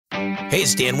Hey,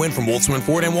 it's Dan Wynn from Woltz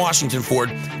Ford and Washington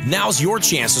Ford. Now's your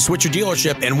chance to switch your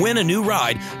dealership and win a new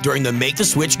ride during the Make the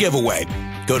Switch giveaway.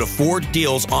 Go to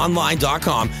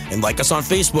FordDealsOnline.com and like us on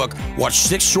Facebook. Watch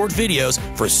 6 short videos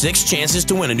for 6 chances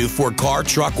to win a new Ford car,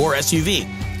 truck, or SUV.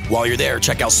 While you're there,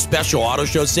 check out special auto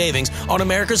show savings on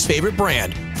America's favorite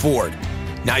brand, Ford.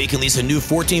 Now you can lease a new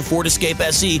 14 Ford Escape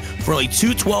SE for only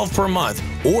 $212 per month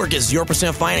or get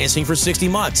 0% financing for 60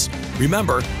 months.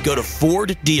 Remember, go to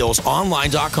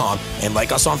FordDealsOnline.com and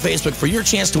like us on Facebook for your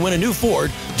chance to win a new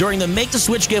Ford during the Make the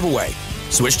Switch giveaway.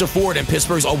 Switch to Ford in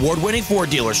Pittsburgh's award-winning Ford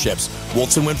dealerships,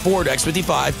 Woltz Ford,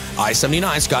 X55,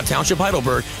 I-79, Scott Township,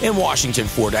 Heidelberg, and Washington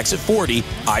Ford, Exit 40,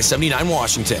 I-79,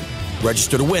 Washington.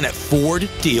 Register to win at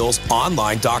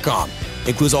FordDealsOnline.com.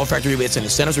 Includes all factory rebates and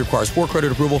incentives. Requires 4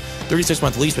 credit approval.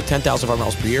 36-month lease with 10,005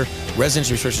 miles per year.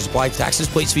 Residence restrictions apply. Taxes,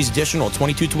 plates, fees additional.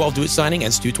 22/12 due at signing.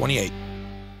 Ends 2/28.